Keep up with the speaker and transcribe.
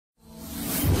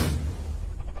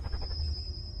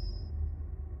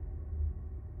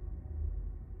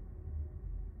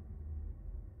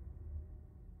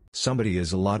Somebody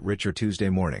is a lot richer Tuesday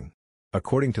morning.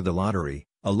 According to the lottery,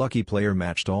 a lucky player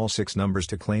matched all 6 numbers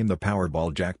to claim the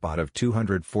Powerball jackpot of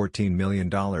 $214 million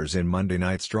in Monday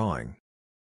night's drawing.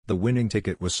 The winning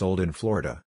ticket was sold in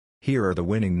Florida. Here are the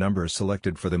winning numbers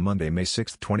selected for the Monday, May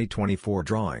 6, 2024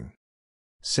 drawing.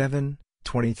 7,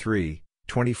 23,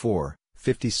 24,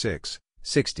 56,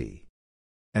 60.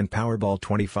 And Powerball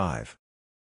 25.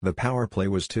 The power play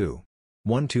was 2.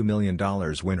 $2 million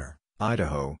winner,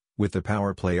 Idaho, with the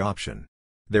power play option.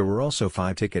 There were also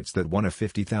 5 tickets that won a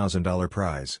 $50,000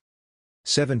 prize.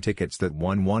 7 tickets that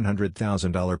won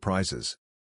 $100,000 prizes.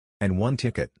 And 1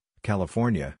 ticket,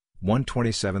 California, won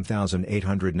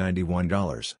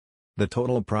 $27,891. The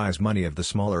total prize money of the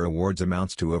smaller awards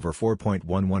amounts to over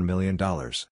 $4.11 million.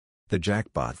 The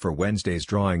jackpot for Wednesday's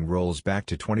drawing rolls back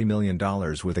to $20 million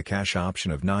with a cash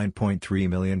option of $9.3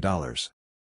 million.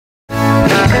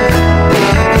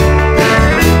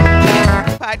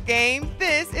 Jackpot game.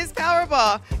 This is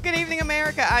Powerball. Good evening,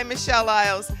 America. I'm Michelle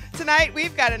Lyles. Tonight,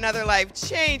 we've got another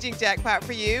life-changing jackpot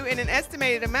for you in an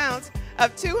estimated amount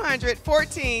of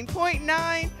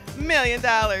 $214.9 million.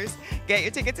 Get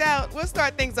your tickets out. We'll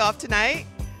start things off tonight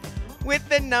with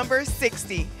the number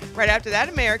 60. Right after that,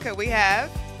 America, we have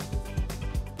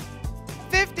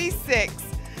 56.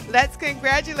 Let's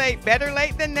congratulate Better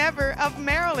Late Than Never of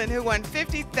Maryland, who won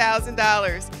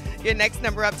 $50,000. Your next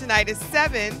number up tonight is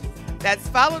 7. That's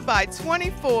followed by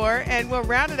 24, and we'll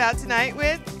round it out tonight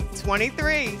with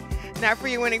 23. Now for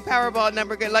your winning Powerball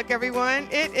number, good luck everyone.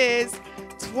 It is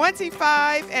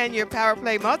 25, and your power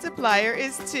play multiplier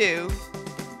is 2.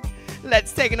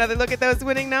 Let's take another look at those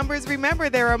winning numbers. Remember,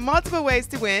 there are multiple ways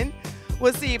to win.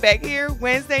 We'll see you back here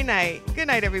Wednesday night. Good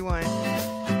night, everyone.